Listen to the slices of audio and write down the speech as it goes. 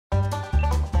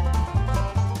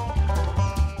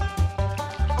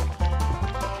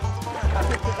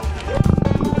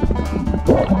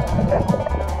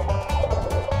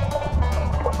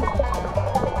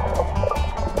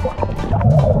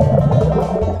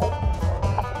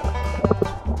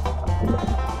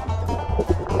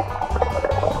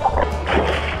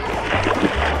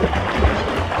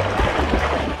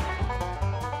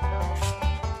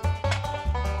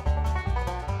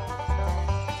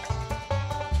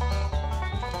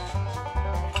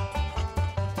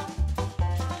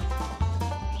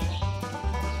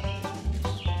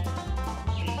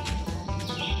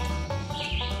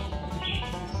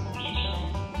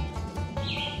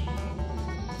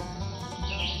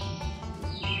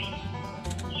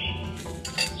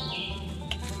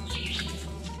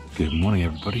Good morning,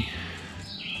 everybody.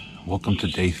 Welcome to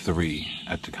day 3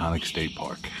 at Taghkanic State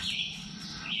Park.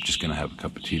 I'm just gonna have a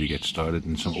cup of tea to get started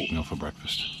and some oatmeal for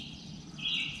breakfast.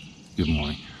 Good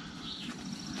morning.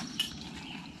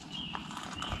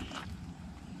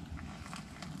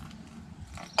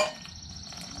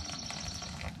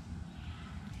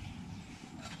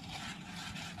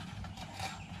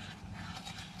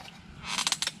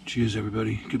 Cheers,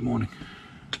 everybody. Good morning.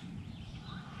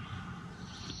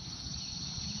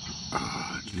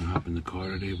 Gonna hop in the car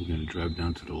today. We're gonna drive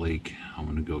down to the lake. I'm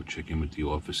gonna go check in with the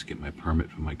office, get my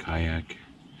permit for my kayak,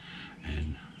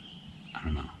 and I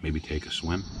don't know, maybe take a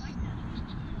swim.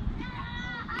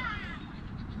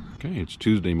 Okay, it's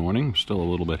Tuesday morning. Still a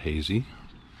little bit hazy.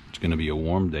 It's gonna be a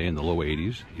warm day in the low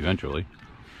 80s eventually.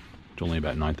 It's only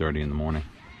about 9:30 in the morning.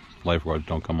 Lifeguards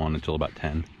don't come on until about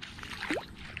 10.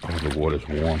 Oh, the water's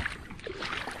warm.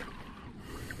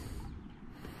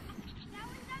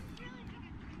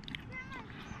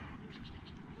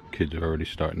 Kids are already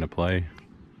starting to play.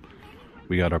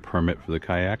 We got our permit for the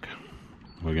kayak.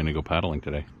 We're gonna go paddling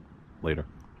today, later.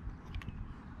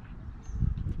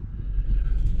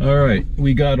 All right,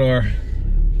 we got our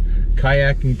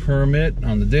kayaking permit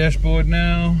on the dashboard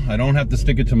now. I don't have to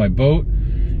stick it to my boat.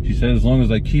 She said as long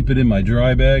as I keep it in my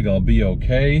dry bag, I'll be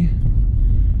okay,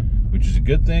 which is a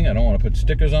good thing. I don't want to put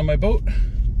stickers on my boat.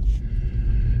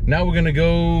 Now we're gonna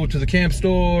go to the camp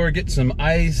store, get some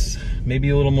ice, maybe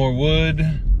a little more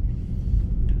wood,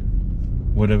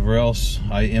 whatever else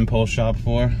I impulse shop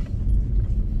for.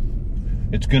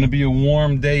 It's gonna be a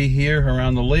warm day here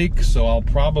around the lake, so I'll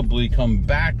probably come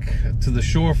back to the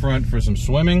shorefront for some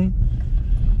swimming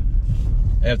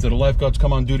after the lifeguards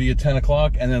come on duty at 10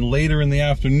 o'clock, and then later in the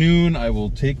afternoon I will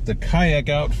take the kayak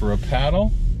out for a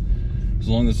paddle. As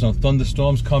long as no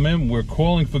thunderstorms come in. We're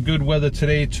calling for good weather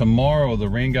today. Tomorrow the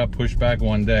rain got pushed back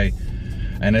one day.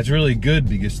 And that's really good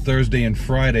because Thursday and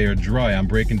Friday are dry. I'm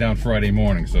breaking down Friday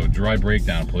morning, so dry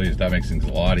breakdown, please. That makes things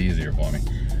a lot easier for me.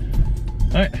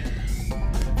 All right,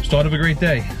 start of a great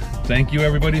day. Thank you,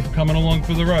 everybody, for coming along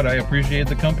for the ride. I appreciate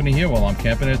the company here while I'm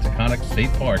camping at Taghkanic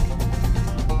State Park,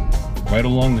 right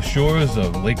along the shores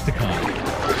of Lake Taghkanic.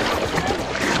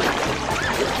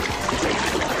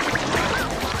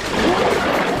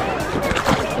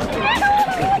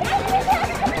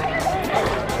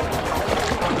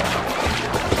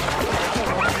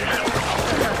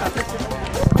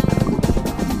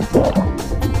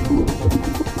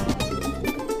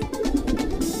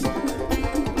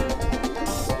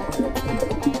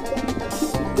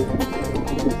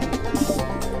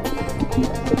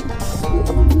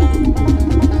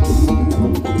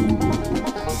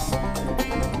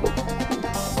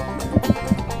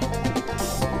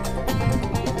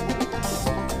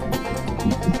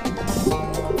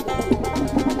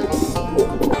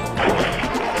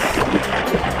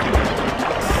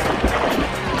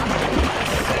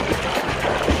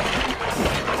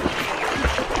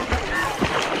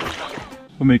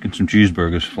 We're making some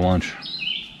cheeseburgers for lunch.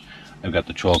 I've got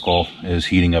the charcoal. It is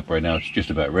heating up right now. It's just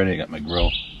about ready. I got my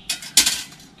grill.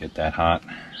 Get that hot.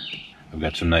 I've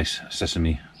got some nice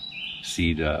sesame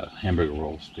seed hamburger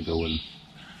rolls to go with them.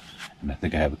 And I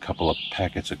think I have a couple of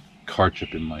packets of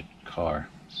ketchup in my car.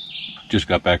 Just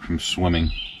got back from swimming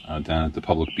down at the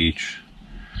public beach.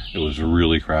 It was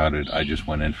really crowded. I just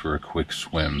went in for a quick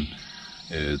swim.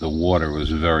 The water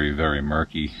was very, very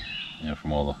murky, you know,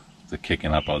 from all the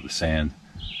kicking up out of the sand.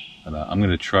 But I'm going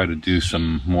to try to do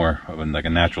some more of like a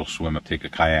natural swim. I'll take a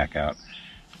kayak out.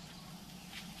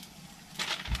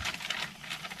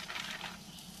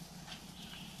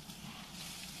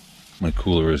 My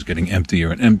cooler is getting emptier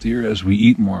and emptier as we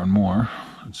eat more and more.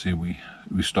 Let's see, we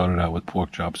started out with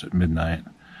pork chops at midnight.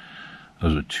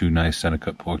 Those are 2 nice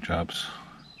center-cut pork chops.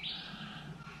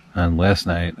 And last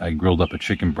night I grilled up a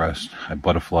chicken breast. I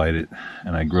butterflied it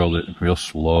and I grilled it real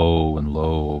slow and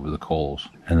low over the coals.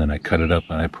 And then I cut it up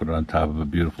and I put it on top of a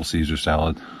beautiful Caesar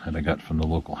salad that I got from the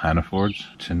local Hannafords.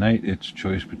 Tonight it's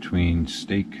choice between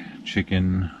steak,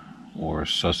 chicken, or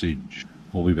sausage.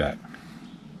 We'll be back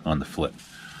on the flip.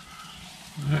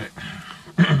 All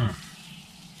right.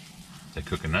 They're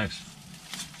cooking nice.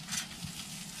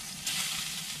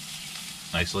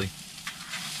 Nicely.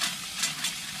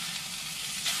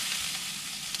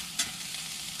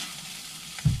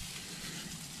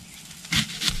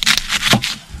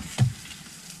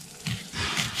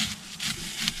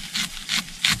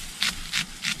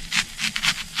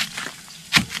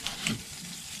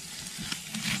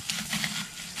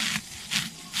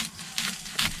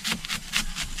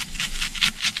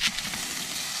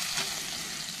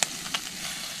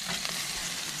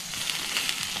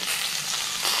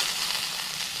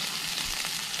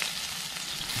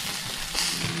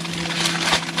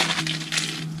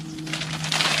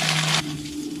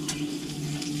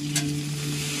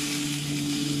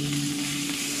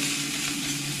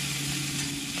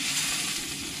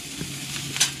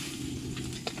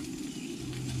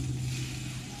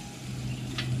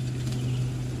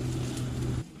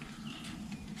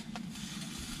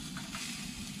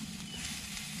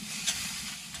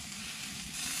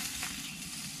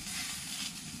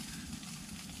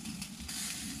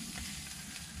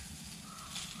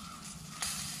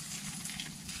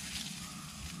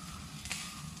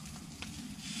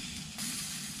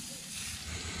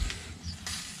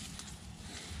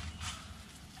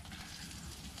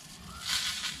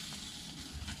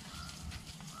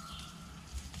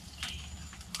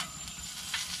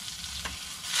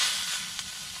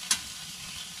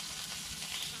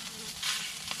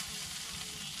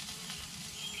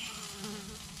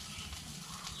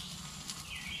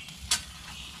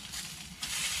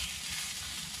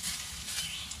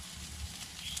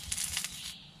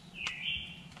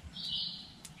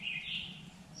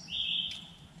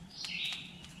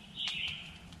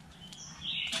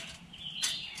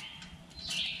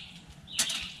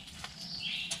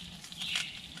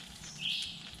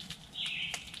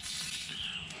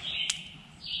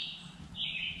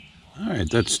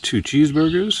 Alright, that's 2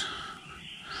 cheeseburgers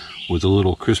with a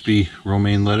little crispy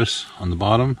romaine lettuce on the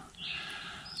bottom,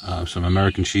 some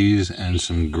American cheese, and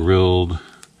some grilled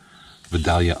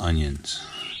Vidalia onions.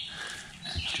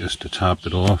 And just to top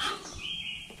it off,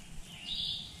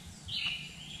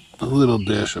 a little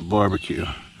dash of barbecue.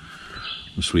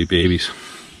 The sweet babies.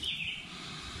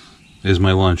 There's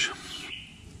my lunch.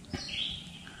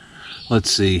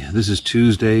 Let's see, this is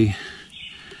Tuesday.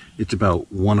 It's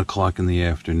about 1 o'clock in the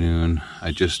afternoon.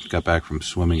 I just got back from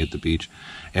swimming at the beach.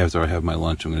 After I have my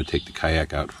lunch, I'm going to take the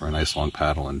kayak out for a nice long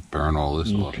paddle and burn all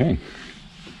this off. Okay.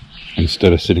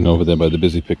 Instead of sitting over there by the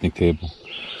busy picnic table,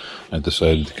 I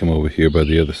decided to come over here by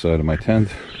the other side of my tent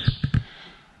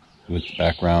with the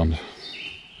background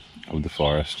of the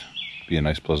forest. Be a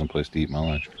nice pleasant place to eat my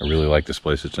lunch. I really like this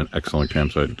place. It's an excellent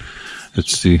campsite.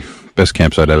 It's the best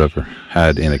campsite I've ever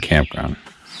had in a campground.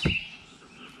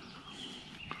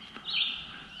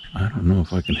 I don't know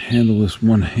if I can handle this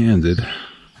one-handed.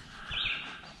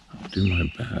 I'll do my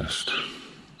best.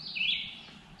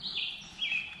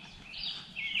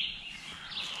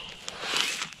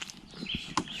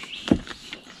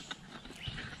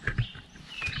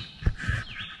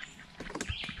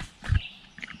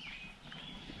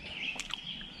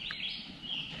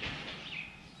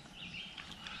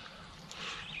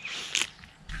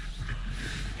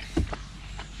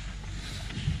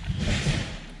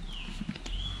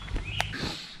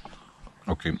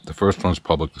 Okay, the first one's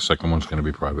public, the second one's going to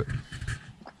be private.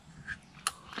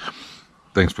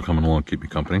 Thanks for coming along, keep me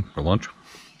company for lunch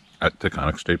at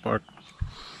Taghkanic State Park.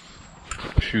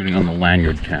 Shooting on the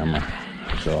lanyard camera,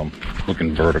 so I'm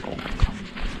looking vertical.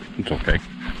 It's okay.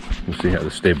 We'll see how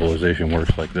the stabilization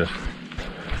works like this.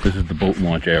 This is the boat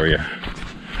launch area.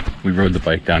 We rode the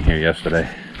bike down here yesterday,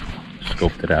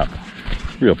 scoped it out.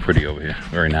 Real pretty over here,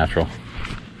 very natural.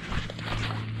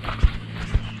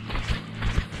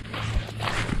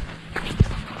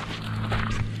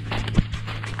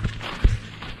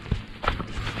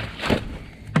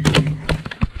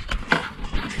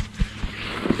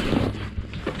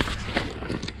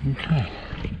 Okay.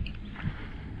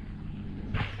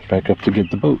 Back up to get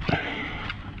the boat.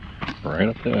 Right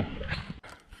up there.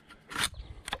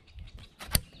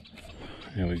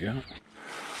 There we go.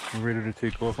 We're ready to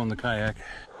take off on the kayak.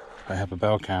 I have a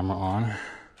bow camera on.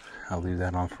 I'll leave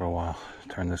that on for a while.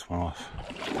 Turn this one off.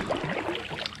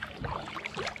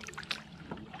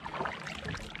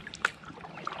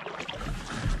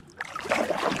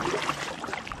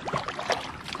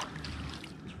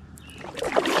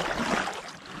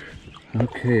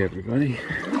 Okay, everybody.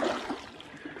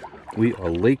 We are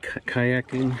lake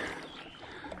kayaking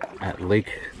at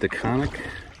Lake Taghkanic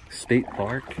State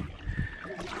Park.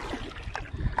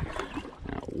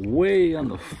 Now, way on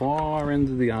the far end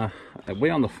of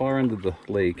the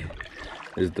lake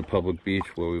is the public beach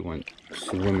where we went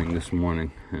swimming this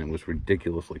morning, and it was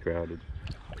ridiculously crowded.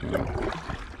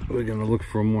 We're gonna look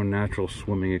for a more natural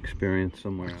swimming experience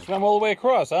somewhere else. Swim all the way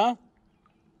across, huh?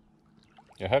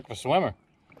 You're a heck of a swimmer.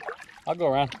 I'll go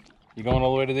around. You going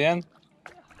all the way to the end?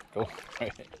 Go.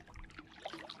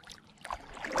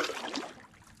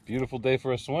 Beautiful day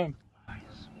for a swim. Nice.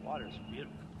 Water's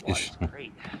beautiful. Water's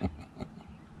great.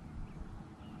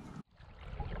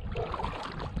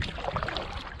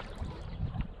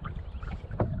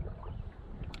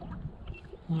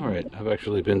 Alright, I've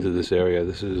actually been to this area.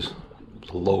 This is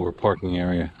the lower parking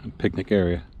area, picnic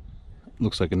area.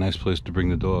 Looks like a nice place to bring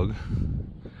the dog.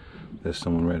 There's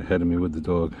someone right ahead of me with the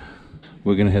dog.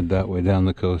 We're gonna head that way down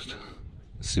the coast.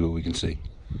 Let's see what we can see.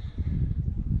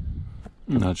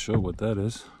 Not sure what that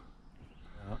is.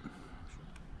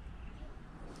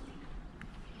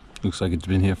 Looks like it's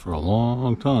been here for a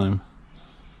long time.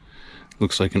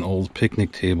 Looks like an old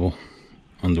picnic table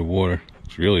underwater.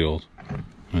 It's really old.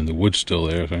 And the wood's still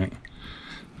there, right?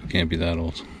 It can't be that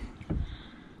old.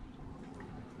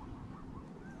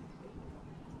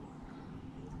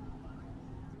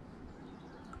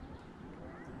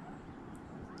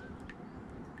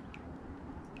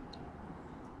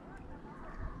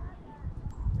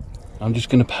 I'm just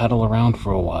gonna paddle around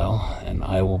for a while, and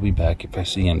I will be back if I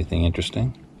see anything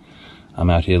interesting. I'm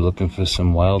out here looking for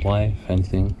some wildlife,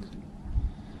 anything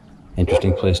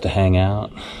interesting place to hang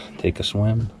out, take a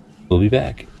swim. We'll be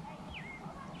back.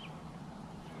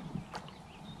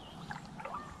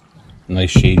 Nice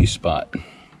shady spot.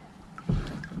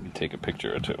 Let me take a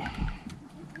picture or two.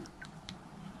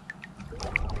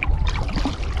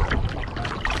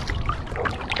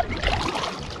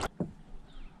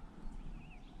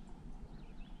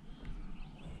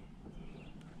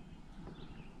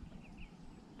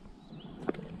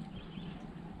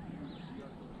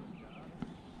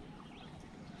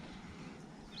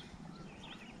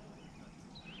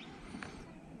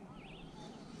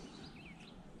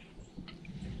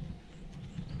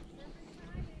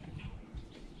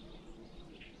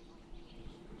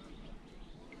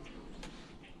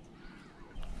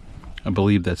 I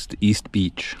believe that's the East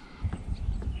Beach.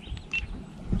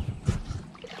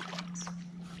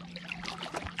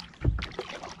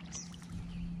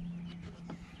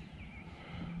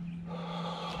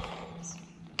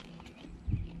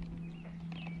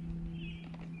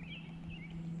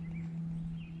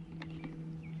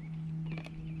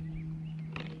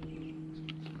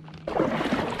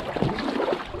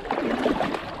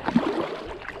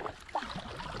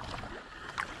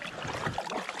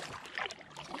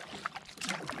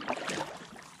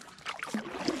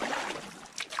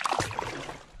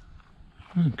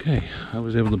 Okay, I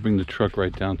was able to bring the truck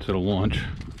right down to the launch,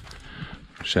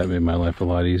 which that made my life a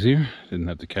lot easier. Didn't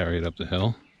have to carry it up the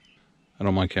hill. I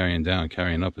don't mind carrying down,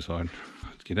 carrying up is hard.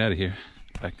 Let's get out of here,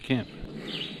 back to camp.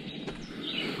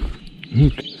 The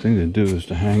thing to do is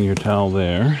to hang your towel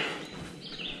there.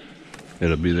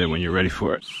 It'll be there when you're ready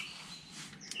for it.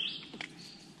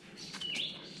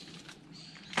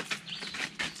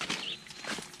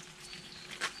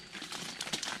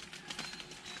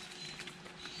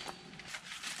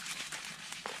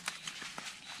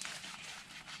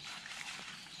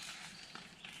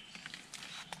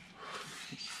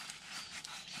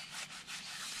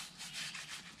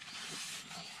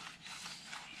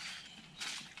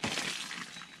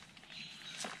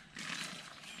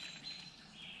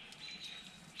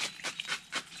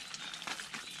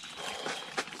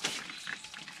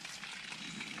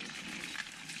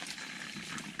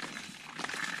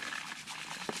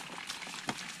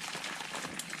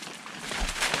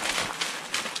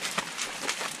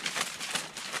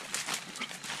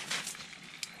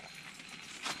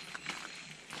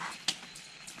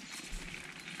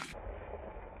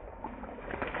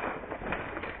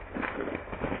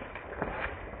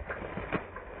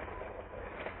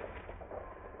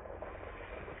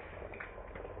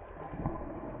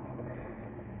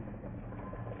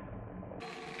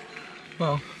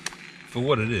 Well, for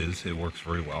what it is, it works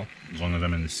very well. As long as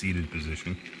I'm in the seated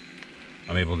position,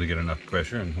 I'm able to get enough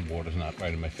pressure and the water's not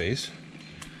right in my face.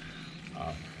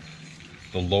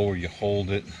 The lower you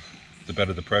hold it, the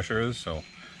better the pressure is, so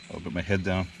I'll put my head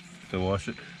down to wash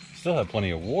it. Still have plenty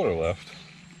of water left.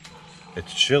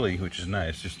 It's chilly, which is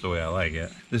nice, just the way I like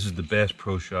it. This is the Bass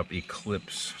Pro Shop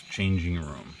Eclipse changing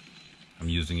room. I'm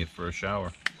using it for a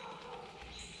shower,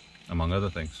 among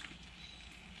other things.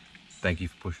 Thank you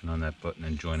for pushing on that button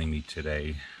and joining me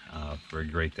today for a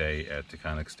great day at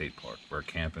Taghkanic State Park. We're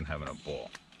camping, having a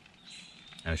ball,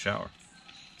 and a shower.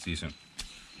 See you soon.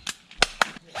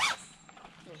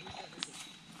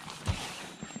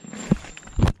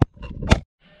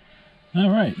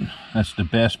 All right, that's the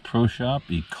Bass Pro Shop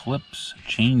Eclipse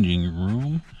changing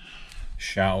room,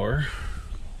 shower,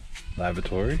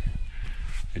 lavatory.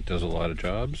 It does a lot of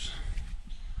jobs.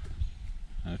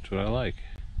 That's what I like.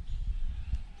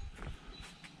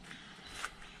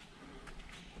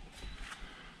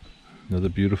 Another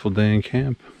beautiful day in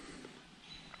camp.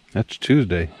 That's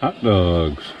Tuesday. Hot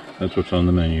dogs. That's what's on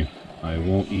the menu. I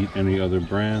won't eat any other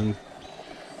brand.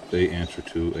 They answer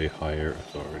to a higher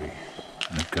authority.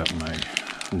 I've got my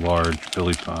large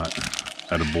Billy pot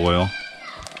at a boil.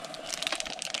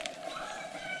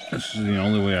 This is the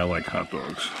only way I like hot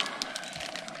dogs.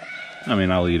 I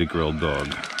mean, I'll eat a grilled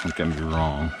dog, don't get me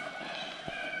wrong.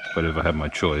 But if I have my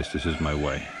choice, this is my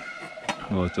way.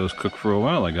 I'll let those cook for a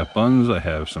while. I got buns, I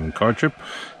have some car chip.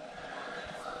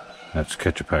 That's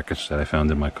ketchup packets that I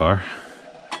found in my car.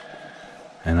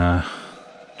 And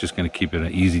just gonna keep it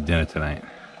an easy dinner tonight.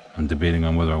 I'm debating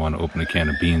on whether I want to open a can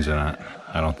of beans or not.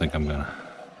 I don't think I'm gonna.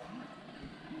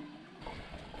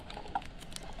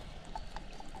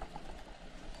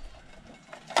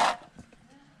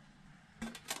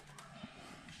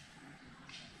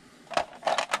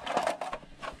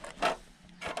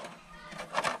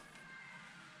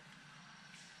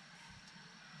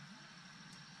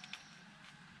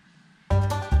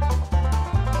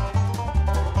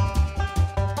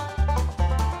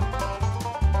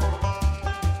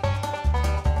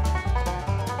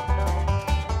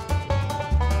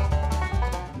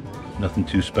 Nothing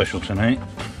too special tonight,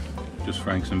 just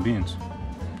franks and beans.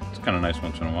 It's kind of nice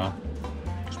once in a while,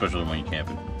 especially when you're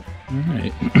camping.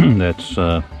 Alright, that's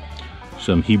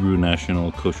some Hebrew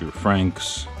National Kosher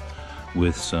franks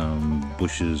with some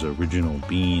Bush's original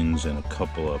beans and a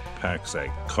couple of packs of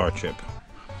car chip.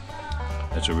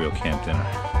 That's a real camp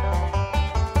dinner.